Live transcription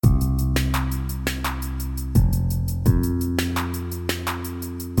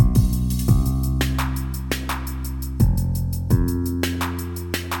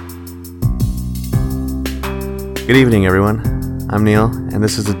Good evening, everyone. I'm Neil, and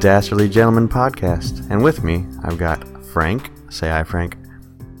this is the Dastardly Gentleman podcast. And with me, I've got Frank. Say hi, Frank.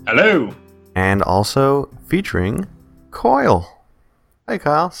 Hello. And also featuring Coyle. Hey,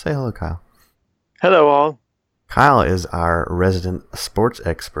 Kyle. Say hello, Kyle. Hello, all. Kyle is our resident sports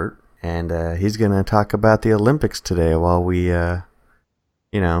expert, and he's going to talk about the Olympics today while we, don't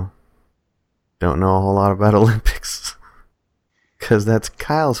know a whole lot about Olympics. Because that's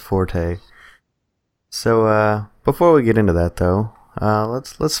Kyle's forte. So, before we get into that, though,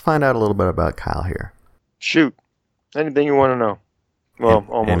 let's find out a little bit about Kyle here. Shoot. Anything you want to know. Well,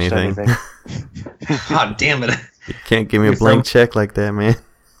 almost anything. God damn it. You can't give me a blank check like that, man.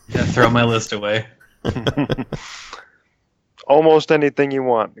 Yeah, throw my list away. Almost anything you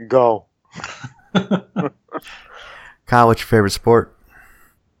want. Go. Kyle, what's your favorite sport?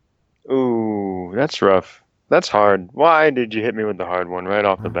 Ooh, that's rough. That's hard. Why did you hit me with the hard one right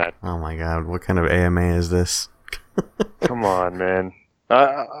off the bat? Oh my god, what kind of AMA is this? Come on, man.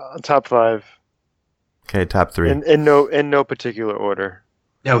 Top 5. Okay, top 3. In no particular order.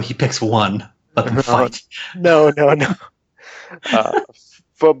 No, he picks one. Let them fight. No.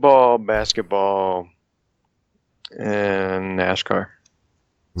 Football, basketball, and NASCAR.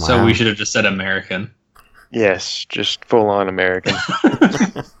 Wow. So we should have just said American. Yes, just full-on American.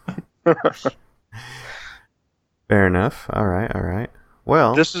 Fair enough. All right.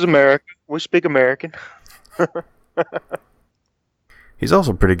 Well, This is America. We speak American. he's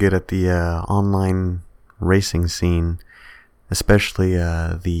also pretty good at the online racing scene, especially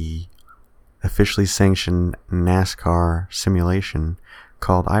the officially sanctioned NASCAR simulation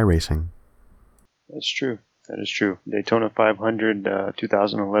called iRacing. That's true. That is true. Daytona 500,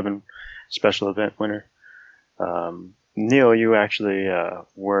 2011 special event winner. Neil, you actually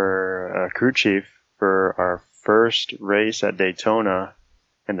were a crew chief for our first race at Daytona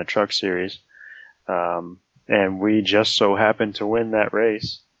in the truck series. And we just so happened to win that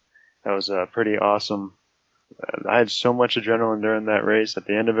race. That was pretty awesome. I had so much adrenaline during that race. At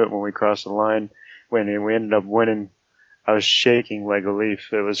the end of it, when we crossed the line, when we ended up winning, I was shaking like a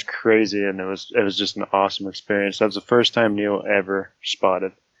leaf. It was crazy, and it was just an awesome experience. That was the first time Neil ever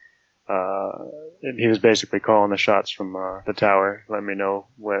spotted. He was basically calling the shots from the tower, letting me know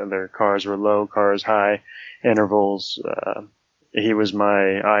whether cars were low, cars high, intervals. He was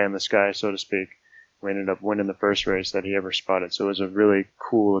my eye in the sky, so to speak. We ended up winning the first race that he ever spotted, so it was a really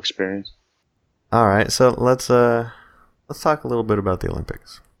cool experience. All right, so let's talk a little bit about the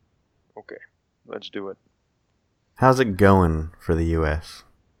Olympics. Okay, let's do it. How's it going for the U.S.?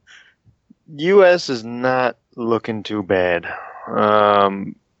 U.S. is not looking too bad.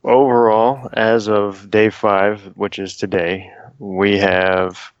 Overall, as of day 5, which is today, we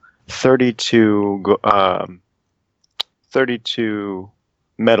have 32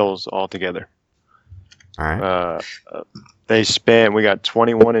 medals altogether. All right. We got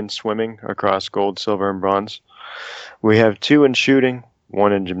 21 in swimming across gold, silver, and bronze. We have 2 in shooting,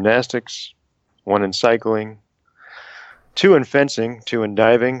 1 in gymnastics, 1 in cycling, 2 in fencing, 2 in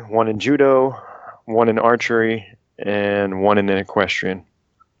diving, 1 in judo, 1 in archery, and 1 in equestrian.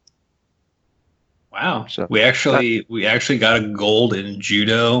 Wow. So, we actually got a gold in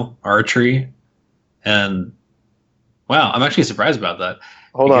judo, archery, and wow, I'm actually surprised about that.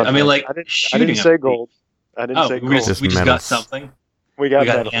 Hold on. I mean, like, I didn't shooting say gold. I didn't say we gold. just got medals. something. We got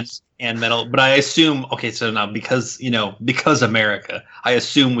medals and medal, but I assume so now because America, I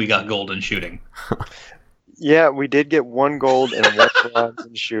assume we got gold in shooting. Yeah, we did get 1 gold and 1 bronze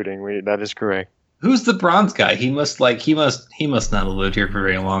in shooting. That is correct. Who's the bronze guy? He must not have lived here for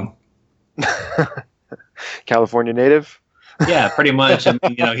very long. California native. Yeah, pretty much. I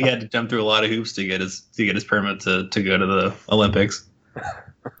mean, he had to jump through a lot of hoops to get his permit to go to the Olympics.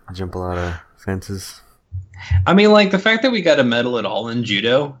 Jump a lot of fences. I mean, like, the fact that we got a medal at all in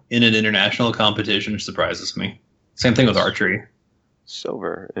judo in an international competition surprises me. Same thing with archery.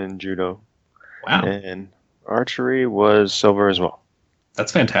 Silver in judo. Wow. And archery was silver as well.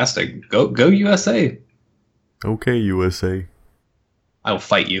 That's fantastic. Go USA. Okay, USA. I will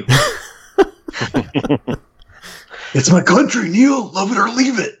fight you. It's my country, Neil. Love it or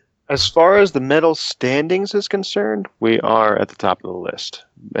leave it. As far as the medal standings is concerned, we are at the top of the list.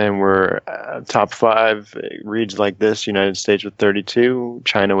 And we're top 5. It reads like this: United States with 32,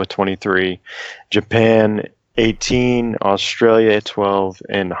 China with 23, Japan 18, Australia 12,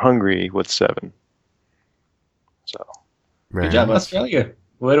 and Hungary with 7. So, Very good job, nice. Australia.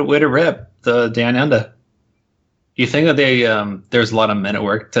 Way to rip the down under. Do you think that there's a lot of men at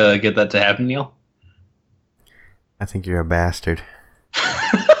work to get that to happen, Neil? I think you're a bastard.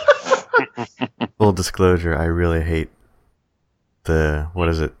 Full disclosure, I really hate what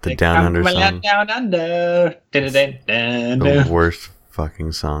is it? The Down Under song. Down under. The worst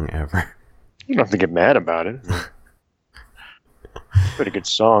fucking song ever. You don't have to get mad about it. Pretty good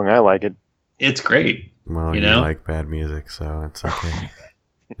song. I like it. It's great. Well, you like bad music, so it's okay.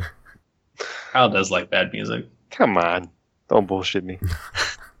 Kyle does like bad music. Come on. Don't bullshit me.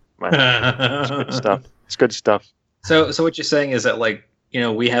 It's good stuff. It's good stuff. So what you're saying is that, like,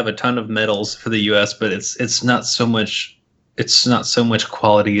 we have a ton of medals for the U.S., but it's not so much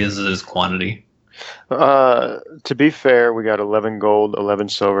quality as it is quantity. To be fair, we got 11 gold, 11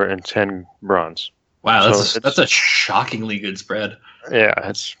 silver, and 10 bronze. Wow, that's a shockingly good spread. Yeah,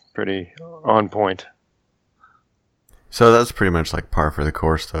 it's pretty on point. So that's pretty much like par for the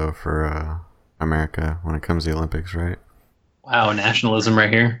course, though, for America when it comes to the Olympics, right? Wow, nationalism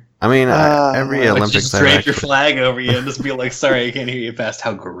right here. I mean, every Olympics... Just drape your flag over you and just be like, sorry, I can't hear you past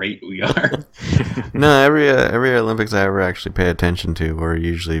how great we are. No, every Olympics I ever actually pay attention to, we're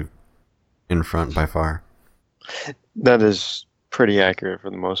usually in front by far. That is pretty accurate for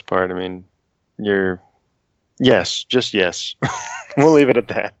the most part. I mean, yes. We'll leave it at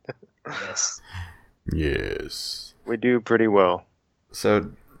that. Yes. We do pretty well.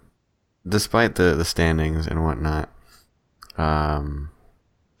 So, despite the standings and whatnot,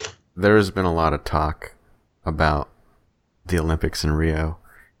 there has been a lot of talk about the Olympics in Rio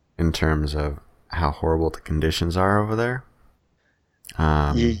in terms of how horrible the conditions are over there.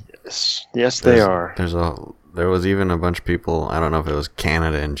 Yes, they are. There was even a bunch of people, I don't know if it was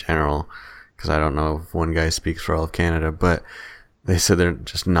Canada in general, because I don't know if one guy speaks for all of Canada, but they said they're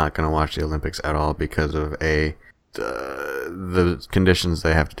just not going to watch the Olympics at all because of the conditions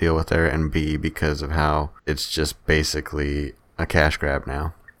they have to deal with there, and B, because of how it's just basically a cash grab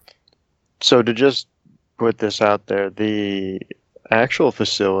now. So to just put this out there, the actual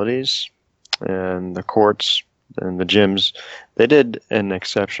facilities and the courts and the gyms, they did an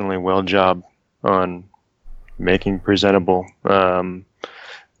exceptionally well job on making presentable.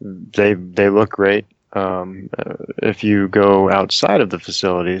 They look great. If you go outside of the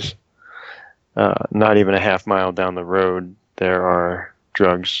facilities, not even a half mile down the road, there are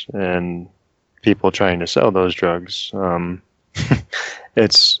drugs and people trying to sell those drugs.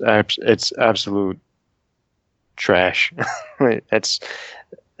 It's absolute trash.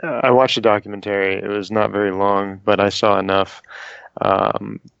 I watched a documentary. It was not very long, but I saw enough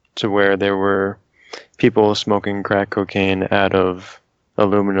to where there were people smoking crack cocaine out of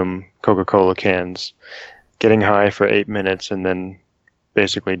aluminum Coca-Cola cans, getting high for 8 minutes, and then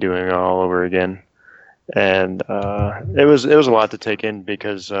basically doing it all over again. And it was a lot to take in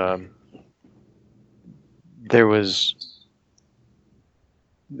because it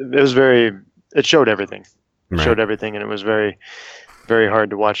showed everything. It showed everything, and it was very, very hard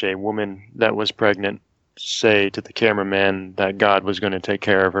to watch a woman that was pregnant say to the cameraman that God was going to take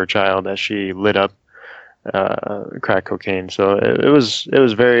care of her child as she lit up crack cocaine. So it was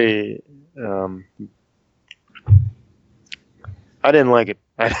very. I didn't like it.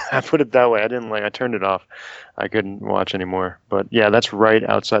 I put it that way. I turned it off. I couldn't watch anymore. But yeah, that's right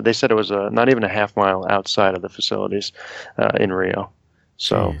outside. They said it was not even a half mile outside of the facilities in Rio.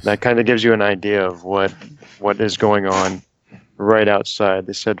 So that kind of gives you an idea of what is going on right outside.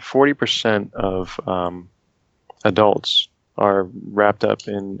 They said 40% of adults are wrapped up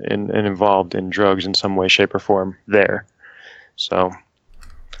in and involved in drugs in some way, shape, or form there. So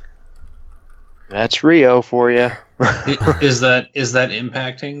that's Rio for you. Is that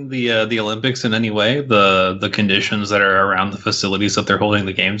impacting the Olympics in any way? The conditions that are around the facilities that they're holding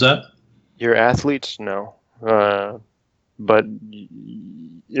the games at? Your athletes, no. But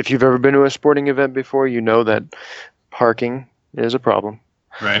if you've ever been to a sporting event before, you know that parking is a problem.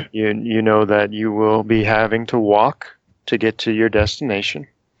 Right. You know that you will be having to walk to get to your destination.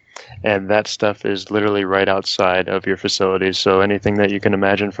 And that stuff is literally right outside of your facilities. So anything that you can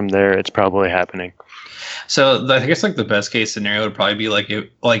imagine from there, it's probably happening. So I guess like the best case scenario would probably be like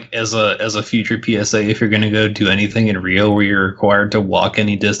as a future PSA, if you're going to go do anything in Rio where you're required to walk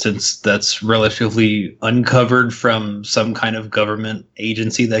any distance that's relatively uncovered from some kind of government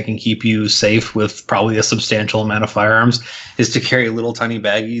agency that can keep you safe with probably a substantial amount of firearms, is to carry little tiny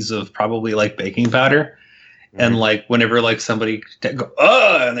baggies of probably like baking powder. And like whenever like somebody go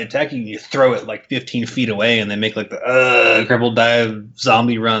and they attack you, you throw it like 15 feet away, and they make like the crippled dive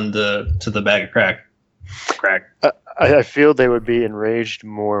zombie run to the bag of crack. I feel they would be enraged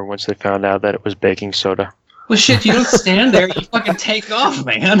more once they found out that it was baking soda. Well, shit, you don't stand there. You fucking take off,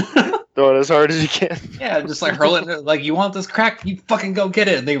 man. Throw it as hard as you can. Yeah, just like hurl it. Like, you want this crack? You fucking go get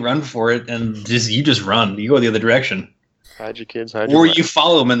it. And they run for it, and you just run. You go the other direction. Hide your kids. Hide your Or you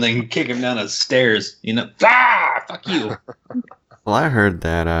follow them and then kick them down the stairs. You know, fuck you. Well, I heard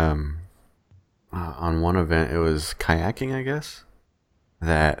that on one event it was kayaking, I guess.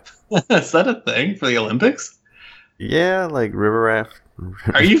 That Is that a thing for the Olympics? yeah, like river raft.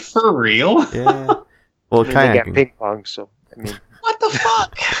 Are you for real? Yeah. Well, I mean, they got kayaking. ping pong, so I mean, What the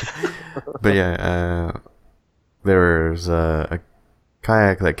fuck? But yeah, there was a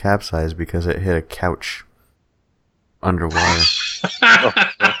kayak that capsized because it hit a couch underwater. No.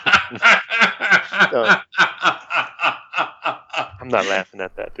 I'm not laughing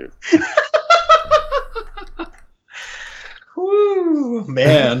at that, dude. Woo,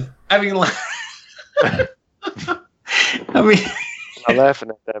 man. I mean, like, I mean, I'm not laughing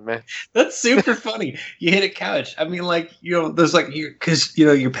at that, man. that's super funny. You hit a couch. I mean, like, there's like because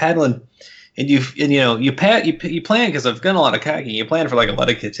you're paddling, and you plan because I've done a lot of kayaking. You plan for like a lot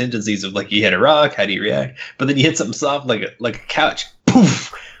of contingencies of like you hit a rock, how do you react? But then you hit something soft like a couch,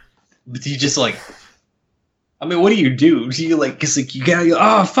 poof. But you just like, I mean, what do you do? Do you like? Cause like you gotta,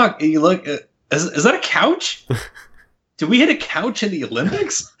 oh fuck, and you look. Is that a couch? Did we hit a couch in the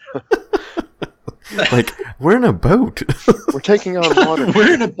Olympics? Like, we're in a boat. We're taking on water.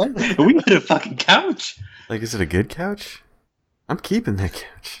 We're in a boat. We hit a fucking couch. Like, is it a good couch? I'm keeping that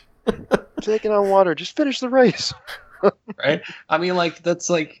couch. We're taking on water. Just finish the race. Right? I mean, like that's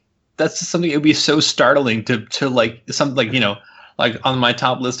just something. It would be so startling to like something like like on my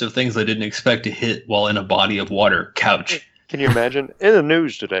top list of things I didn't expect to hit while in a body of water. Couch. Can you imagine? In the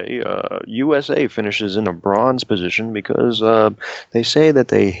news today, USA finishes in a bronze position because they say that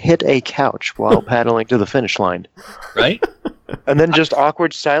they hit a couch while paddling to the finish line. Right? And then just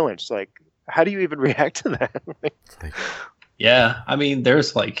awkward silence. Like, how do you even react to that? Yeah. I mean,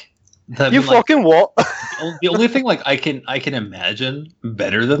 there's like. You fucking what? The only thing like I can imagine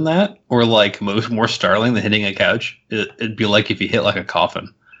better than that, or like more startling than hitting a couch, it'd be like if you hit like a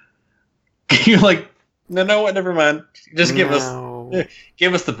coffin. You're like, no, what? Never mind. Just give us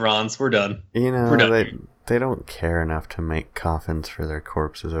the bronze. We're done. You know, We're done. they don't care enough to make coffins for their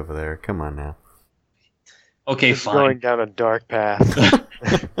corpses over there. Come on now. Okay, It's fine. going down a dark path.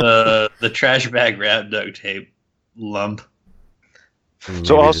 The trash bag wrap duct tape lump. Maybe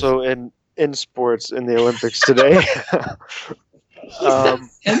So also in sports in the Olympics today,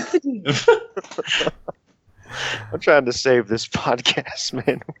 I'm trying to save this podcast,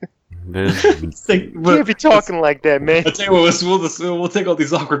 man. You can't be talking like that, man. I'll tell you what, we'll take all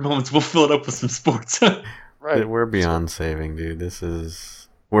these awkward moments. We'll fill it up with some sports. Right. We're beyond saving, dude.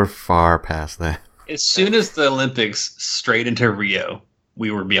 We're far past that. As soon as the Olympics straight into Rio,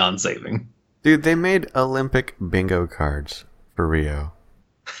 we were beyond saving. Dude, they made Olympic bingo cards for Rio.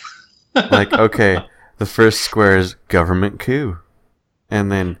 Like, okay, the first square is government coup.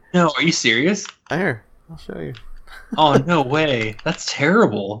 And then... No, are you serious? Here, I'll show you. Oh, no way. That's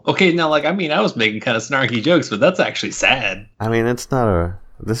terrible. Okay, now, like, I mean, I was making kind of snarky jokes, but that's actually sad. I mean, it's not a...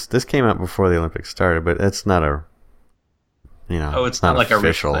 This came out before the Olympics started, but it's not a... You know, Oh, it's not like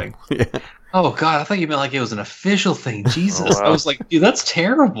official. a real thing. Yeah. Oh, God, I thought you meant like it was an official thing. Jesus. Oh, wow. I was like, dude, that's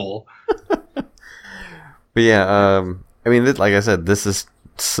terrible. But yeah, I mean, like I said, this is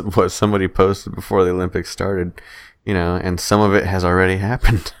what somebody posted before the Olympics started, you know, and some of it has already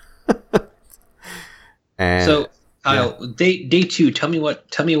happened. And So, Kyle, day 2, tell me what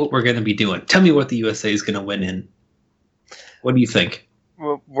we're going to be doing. Tell me what the USA is going to win in. What do you think?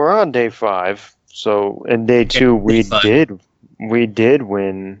 Well, we're on day 5. So in day 2, we did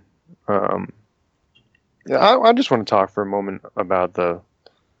win. I just want to talk for a moment about the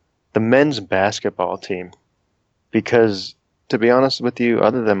men's basketball team, because to be honest with you,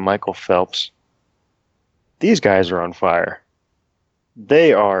 other than Michael Phelps, these guys are on fire.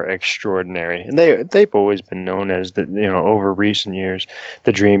 They are extraordinary, and they've always been known as over recent years,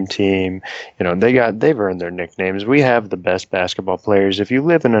 the Dream Team. They've earned their nicknames. We have the best basketball players. If you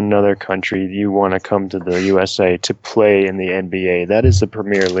live in another country, you want to come to the USA to play in the NBA. That is the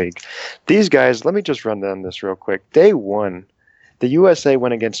Premier League. These guys, let me just run down this real quick. They won. The USA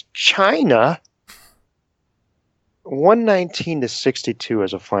went against China, 119-62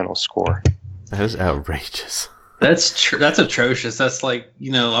 as a final score. that is outrageous. That's atrocious. That's like,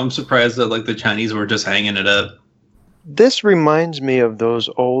 I'm surprised that like the Chinese were just hanging it up. This reminds me of those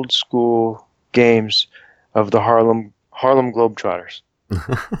old school games of the Harlem Globetrotters.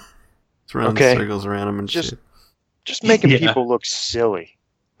 It's running Okay. circles around them and Just- shit. Just making Yeah. people look silly.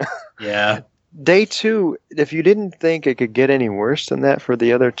 Yeah. Day 2, if you didn't think it could get any worse than that for the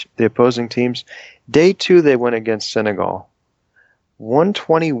opposing teams, day 2 they went against Senegal.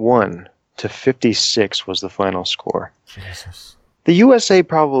 121-56 was the final score. Jesus. The USA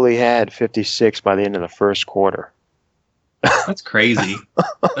probably had 56 by the end of the first quarter. That's crazy.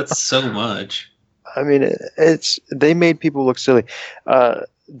 That's so much. I mean, they made people look silly.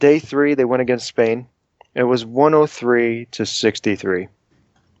 Day 3, they went against Spain. It was 103-63.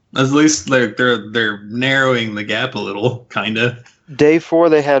 At least they're narrowing the gap a little, kind of. Day 4,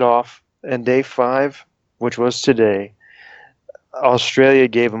 they had off, and day 5, which was today, Australia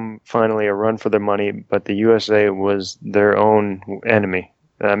gave them finally a run for their money, but the USA was their own enemy.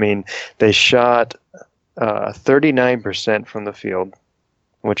 I mean, they shot 39% from the field,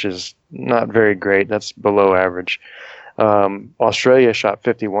 which is not very great. That's below average. Australia shot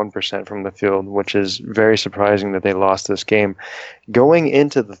 51% from the field, which is very surprising that they lost this game. Going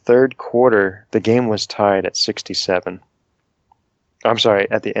into the third quarter, the game was tied at 67. I'm sorry,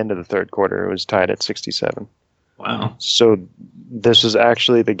 at the end of the third quarter, it was tied at 67. Wow. So this was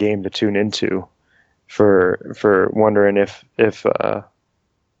actually the game to tune into for wondering if the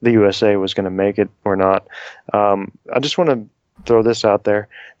USA was going to make it or not. I just want to throw this out there.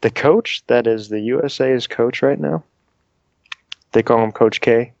 The coach that is the USA's coach right now, they call him Coach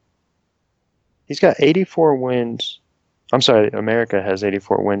K. He's got 84 wins. I'm sorry, America has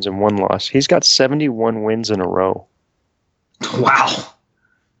 84 wins and 1 loss. He's got 71 wins in a row. Wow.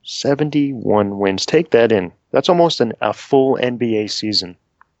 71 wins. Take that in. That's almost a full NBA season.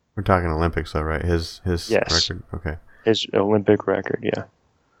 We're talking Olympics, though, right? His Yes. record? Okay. His Olympic record, yeah.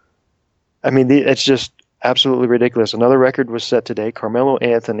 I mean, it's just absolutely ridiculous. Another record was set today. Carmelo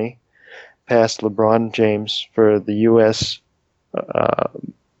Anthony passed LeBron James for the U.S.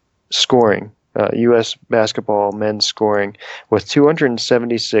 Scoring, U.S. basketball men's scoring, with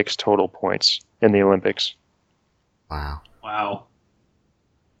 276 total points in the Olympics. Wow. Wow.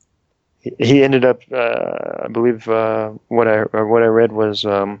 He ended up, I believe, what I read was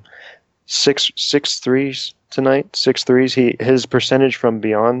six threes tonight. 6 threes. His percentage from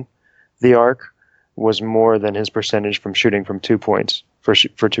beyond the arc was more than his percentage from shooting from 2 points for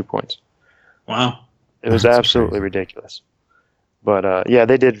 2 points. Wow. It was That's absolutely crazy. ridiculous. But yeah,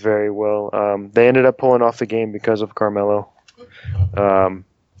 they did very well. They ended up pulling off the game because of Carmelo.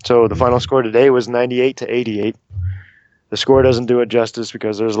 So the final score today was 98-88. The score doesn't do it justice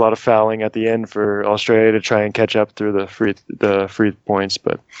because there's a lot of fouling at the end for Australia to try and catch up through the free points,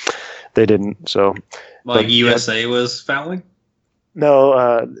 but they didn't. So, Like but, USA was fouling? no,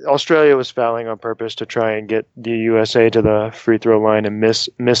 Australia was fouling on purpose to try and get the USA to the free throw line and miss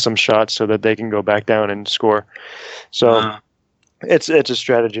some shots so that they can go back down and score. So it's a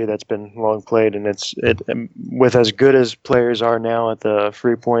strategy that's been long played, and it with as good as players are now at the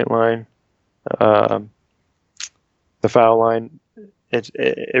 3-point line. The foul line,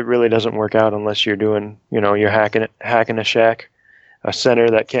 it really doesn't work out unless you're doing, you're hacking a Shaq, a center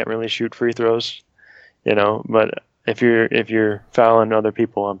that can't really shoot free throws, But if you're fouling other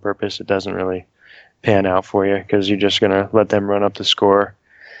people on purpose, it doesn't really pan out for you because you're just gonna let them run up the score.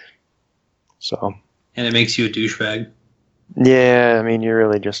 So. And it makes you a douchebag. Yeah, I mean, you're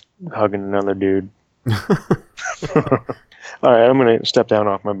really just hugging another dude. All right, I'm going to step down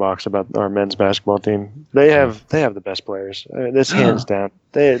off my box about our men's basketball team. They have the best players. This hands down.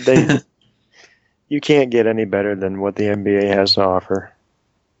 They you can't get any better than what the NBA has to offer.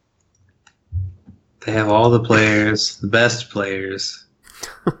 They have all the players, the best players.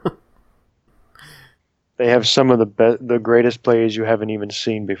 They have some of the greatest players you haven't even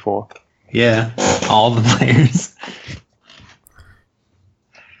seen before. Yeah, all the players.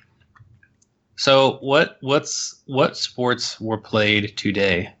 So what sports were played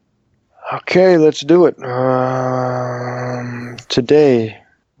today? Okay, let's do it. Today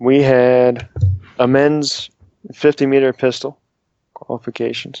we had a men's 50-meter pistol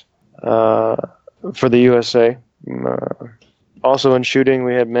qualifications for the USA. Also in shooting,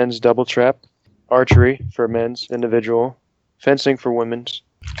 we had men's double trap, archery for men's individual, fencing for women's.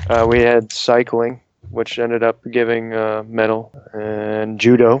 We had cycling, which ended up giving a medal, and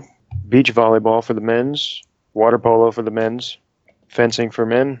judo. Beach volleyball for the men's, water polo for the men's, fencing for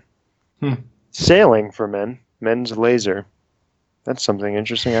men, sailing for men, men's laser. That's something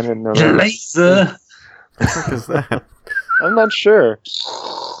interesting. I didn't know that. Laser. What the fuck is that? I'm not sure.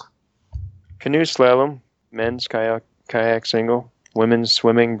 Canoe slalom, men's kayak single, women's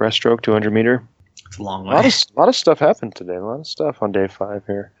swimming breaststroke 200 meter. It's a long A way. lot of stuff happened today. A lot of stuff on day 5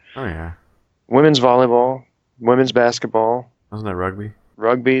 here. Oh, yeah. Women's volleyball, women's basketball, Wasn't that rugby?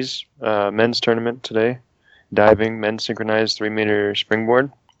 rugby's men's tournament today, diving, men's synchronized 3-meter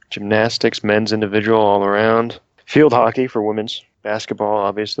springboard, gymnastics, men's individual all around, field hockey for women's, basketball,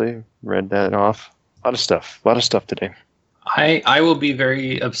 obviously, read that off. A lot of stuff today. I will be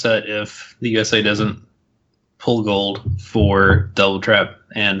very upset if the USA doesn't pull gold for double trap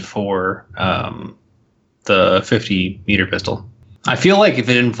and for the 50-meter pistol. I feel like if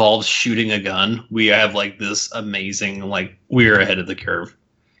it involves shooting a gun, we have like this amazing, like we're ahead of the curve.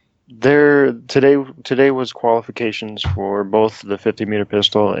 Today was qualifications for both the 50-meter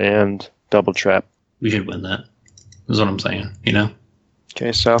pistol and double trap. We should win that. Is what I'm saying. You know.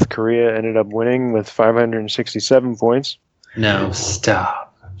 Okay, South Korea ended up winning with 567 points. No,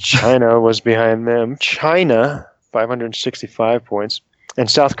 stop. China was behind them. China, 565 points. And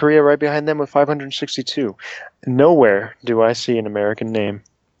South Korea right behind them with 562. Nowhere do I see an American name.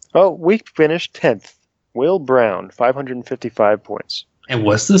 Oh, we finished 10th. Will Brown, 555 points. And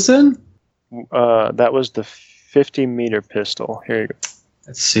what's this in? That was the 50-meter pistol. Here you go.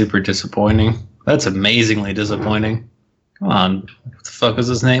 That's super disappointing. That's amazingly disappointing. Come on. What the fuck is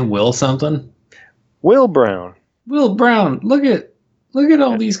his name? Will something? Will Brown. Will Brown. Look at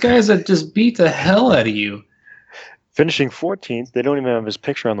all these guys that just beat the hell out of you. Finishing 14th, they don't even have his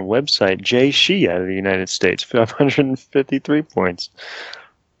picture on the website. Jay Shee out of the United States, 553 points.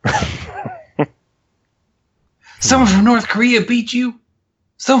 Someone from North Korea beat you?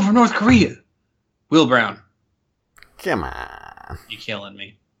 Someone from North Korea. Will Brown. Come on. You're killing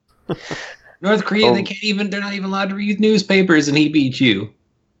me. North Korea, they're not even allowed to read newspapers, and he beat you.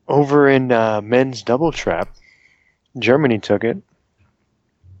 Over in men's double trap, Germany took it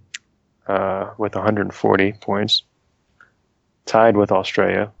with 140 points. Tied with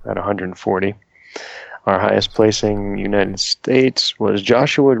Australia at 140. Our highest placing United States was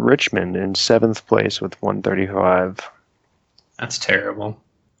Joshua Richmond in 7th place with 135. That's terrible.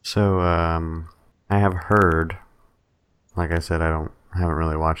 So, I have heard, like I said, I haven't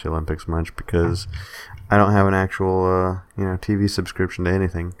really watched the Olympics much because I don't have an actual, TV subscription to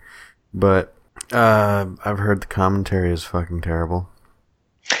anything. But I've heard the commentary is fucking terrible.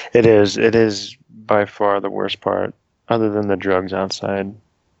 It is. It is by far the worst part. Other than the drugs outside.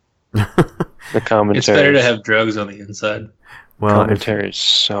 The commentary. It's better to have drugs on the inside. Well, commentary is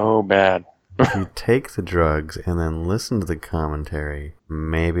so bad. If you take the drugs and then listen to the commentary,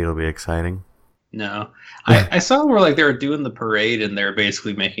 maybe it'll be exciting. No. I saw where like they were doing the parade and they're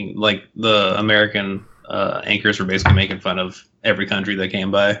basically making like the American anchors were basically making fun of every country that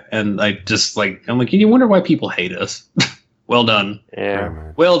came by. And I'm like, you wonder why people hate us. Well done.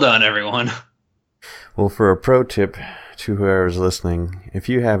 Yeah. Well done, everyone. Well, for a pro tip to whoever's listening, if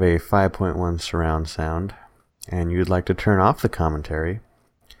you have a 5.1 surround sound and you'd like to turn off the commentary,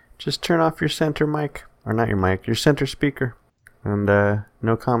 just turn off your center mic, or not your mic, your center speaker, and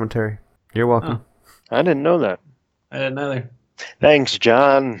no commentary. You're welcome. Oh, I didn't know that. I didn't either. Thanks,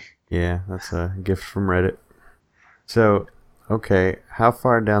 John. Yeah, that's a gift from Reddit. So, okay, how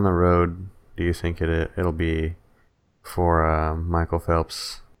far down the road do you think it'll be for Michael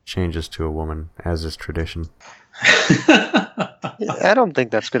Phelps changes to a woman, as is tradition? I don't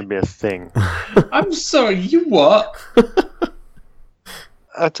think that's going to be a thing. I'm sorry, you what?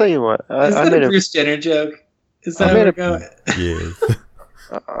 I'll tell you what. Is that a Bruce Jenner joke? Is that how we're going? Yes.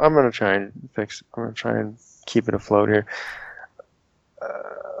 I'm going to try and I'm going to try and keep it afloat here.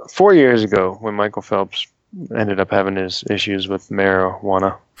 4 years ago, when Michael Phelps ended up having his issues with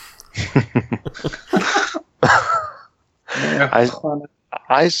marijuana,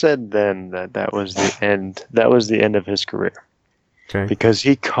 I said then that was the end. That was the end of his career. Okay. Because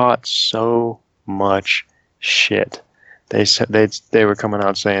he caught so much shit. They said they were coming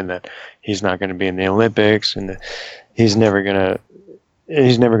out saying that he's not going to be in the Olympics and that he's never going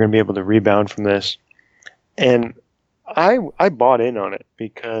to be able to rebound from this. And I bought in on it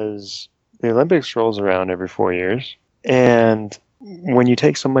because the Olympics rolls around every 4 years, and when you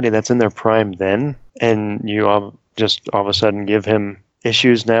take somebody that's in their prime then and you all of a sudden give him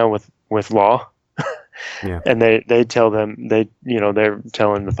issues now with law, yeah. And they tell them they're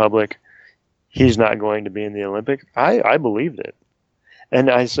telling the public he's not going to be in the Olympics. I believed it, and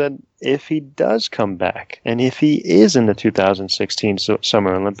I said if he does come back and if he is in the 2016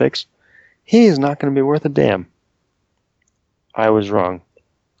 Summer Olympics, he is not going to be worth a damn. I was wrong.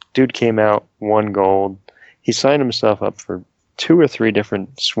 Dude came out, won gold. He signed himself up for 2 or 3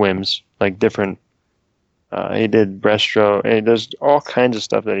 different swims, like different. He did breaststroke, and he does all kinds of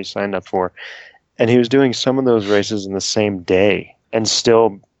stuff that he signed up for. And he was doing some of those races in the same day and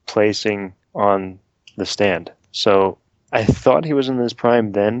still placing on the stand. So I thought he was in his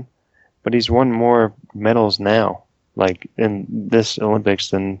prime then, but he's won more medals now, like in this Olympics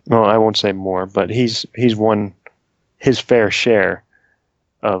than, well, I won't say more, but he's won his fair share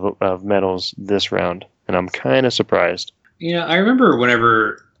of medals this round. And I'm kind of surprised. Yeah, I remember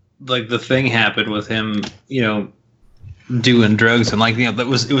whenever like the thing happened with him, doing drugs and it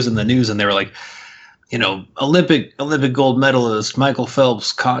was in the news and they were like, Olympic gold medalist Michael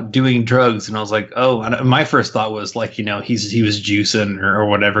Phelps caught doing drugs, and I was like, oh, and my first thought was like, he was juicing or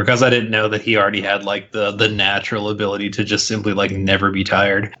whatever, because I didn't know that he already had like the natural ability to just simply like never be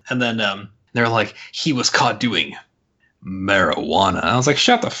tired. And then they're like, he was caught doing marijuana. And I was like,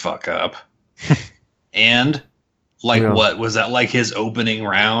 shut the fuck up. And like, what was that, like his opening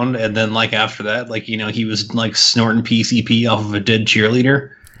round? And then like after that, like, he was like snorting PCP off of a dead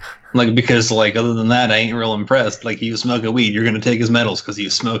cheerleader. Like, because, like, other than that, I ain't real impressed. Like, he was smoking weed. You're going to take his medals because he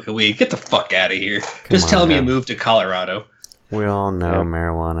was smoking weed. Get the fuck out of here. Just tell me you moved to Colorado. We all know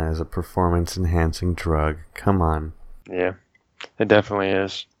marijuana is a performance-enhancing drug. Come on. Yeah, it definitely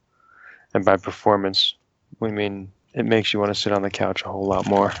is. And by performance, we mean it makes you want to sit on the couch a whole lot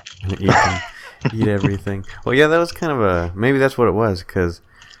more. Eat everything. Well, yeah, that was kind of maybe that's what it was, because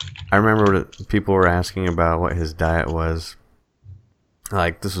I remember people were asking about what his diet was.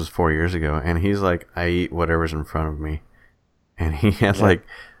 Like, this was 4 years ago, and he's like, I eat whatever's in front of me. And he had like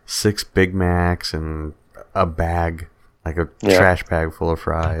 6 Big Macs and a bag, like a trash bag full of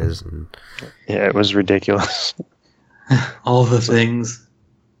fries. And yeah, it was ridiculous. All the things.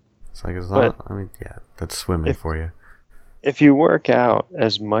 It's like, that's swimming for you. If you work out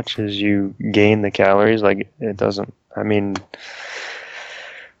as much as you gain the calories, like, it doesn't, I mean,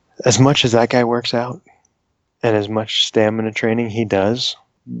 as much as that guy works out, and as much stamina training he does,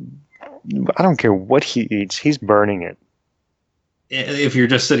 I don't care what he eats, he's burning it. If you're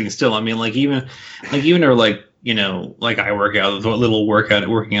just sitting still, I mean, even or like, like I work out, what little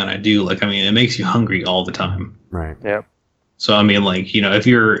working out I do, like, I mean, it makes you hungry all the time. Right. Yeah. So I mean, like, if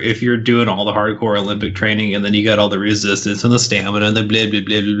you're doing all the hardcore Olympic training, and then you got all the resistance and the stamina and the blah blah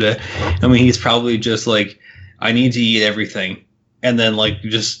blah blah blah, I mean, he's probably just like, I need to eat everything, and then like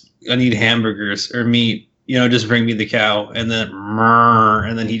I need hamburgers or meat. Just bring me the cow, and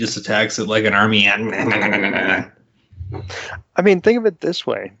then he just attacks it like an army. I mean, think of it this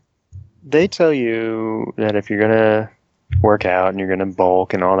way. They tell you that if you're going to work out and you're going to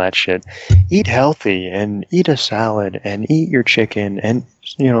bulk and all that shit, eat healthy and eat a salad and eat your chicken and,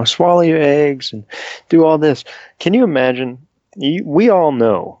 swallow your eggs and do all this. Can you imagine? We all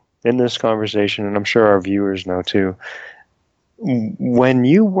know in this conversation, and I'm sure our viewers know too, when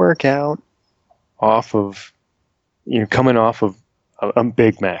you work out, coming off of a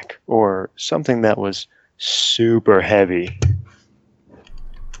Big Mac or something that was super heavy,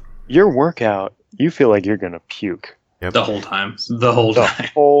 your workout, you feel like you're going to puke. Yep. The whole time. The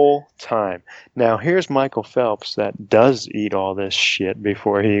whole time. Now, here's Michael Phelps that does eat all this shit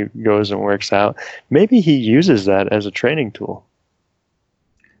before he goes and works out. Maybe he uses that as a training tool.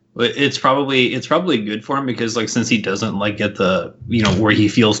 It's probably good for him, because like, since he doesn't like get the where he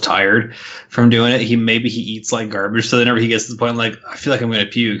feels tired from doing it, he eats like garbage, so whenever he gets to the point like, I feel like I'm gonna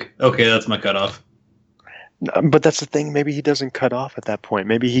puke, okay, that's my cutoff. But that's the thing, maybe he doesn't cut off at that point.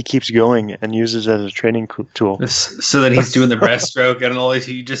 Maybe he keeps going and uses it as a training tool. So that he's doing the breaststroke, and all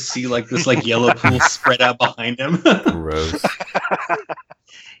you just see like this like yellow pool spread out behind him. Gross.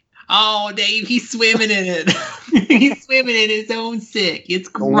 Oh, Dave, he's swimming in it. He's swimming in his own sick. It's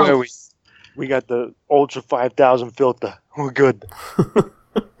gross. We got the Ultra 5000 filter. We're good.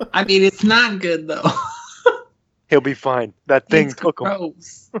 I mean, it's not good, though. He'll be fine. That thing took him.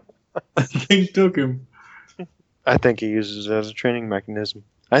 That thing took him. I think he uses it as a training mechanism.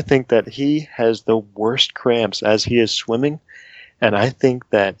 I think that he has the worst cramps as he is swimming, and I think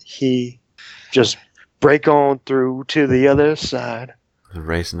that he just break on through to the other side.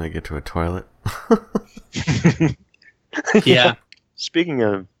 Racing to get to a toilet. Yeah. Speaking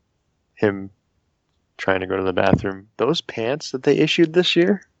of him trying to go to the bathroom, those pants that they issued this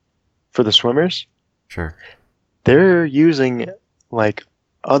year for the swimmers, sure, they're using like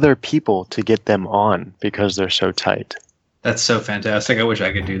other people to get them on because they're so tight. That's so fantastic. I wish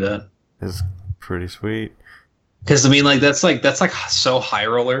I could do that. It's pretty sweet. Because I mean, like that's like so high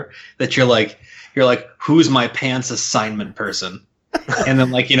roller that you're like, who's my pants assignment person? And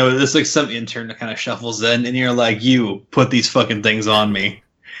then like, there's like some intern that kind of shuffles in, and you're like, you put these fucking things on me.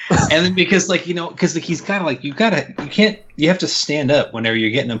 And then because like, because like, he's kind of like, you have to stand up whenever you're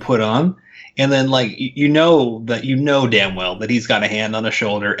getting them put on. And then like, damn well that he's got a hand on a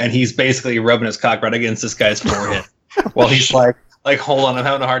shoulder, and he's basically rubbing his cock right against this guy's forehead while he's like, hold on, I'm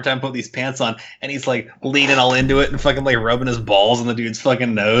having a hard time putting these pants on. And he's like leaning all into it and fucking like rubbing his balls on the dude's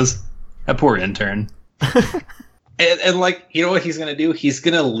fucking nose. That poor intern. And like, you know what he's going to do? He's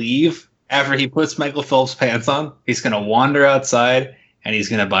going to leave after he puts Michael Phelps pants on. He's going to wander outside, and he's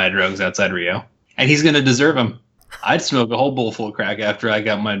going to buy drugs outside Rio. And he's going to deserve them. I'd smoke a whole bowl full of crack after I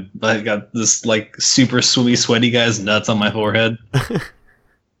got this like super swimmy, sweaty guy's nuts on my forehead. You know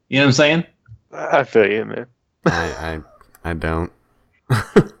what I'm saying? I feel you, man. I don't.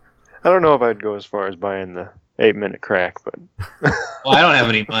 I don't know if I'd go as far as buying the 8-minute crack, but Well, I don't have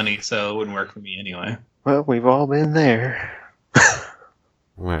any money, so it wouldn't work for me anyway. well, we've all been there.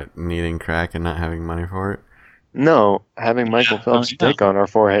 What, needing crack and not having money for it? No, having Michael Yeah, Phelps' no. dick on our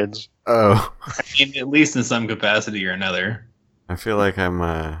foreheads. Oh. I mean, at least in some capacity or another. I feel like I'm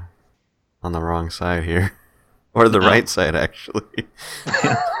on the wrong side here. Or the No. right side, actually.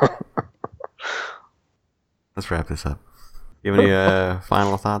 Let's wrap this up. You have any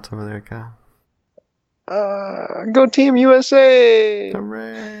final thoughts over there, Kyle? Go Team USA!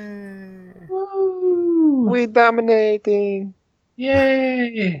 Hooray! Woo! We dominating!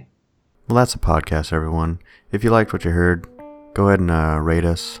 Yay! Well, that's a podcast, everyone. If you liked what you heard, go ahead and rate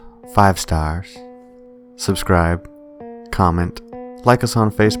us 5 stars. Subscribe. Comment. Like us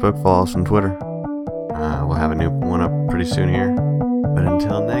on Facebook. Follow us on Twitter. We'll have a new one up pretty soon here. But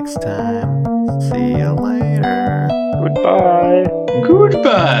until next time, see you later. Goodbye!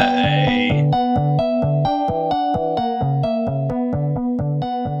 Goodbye!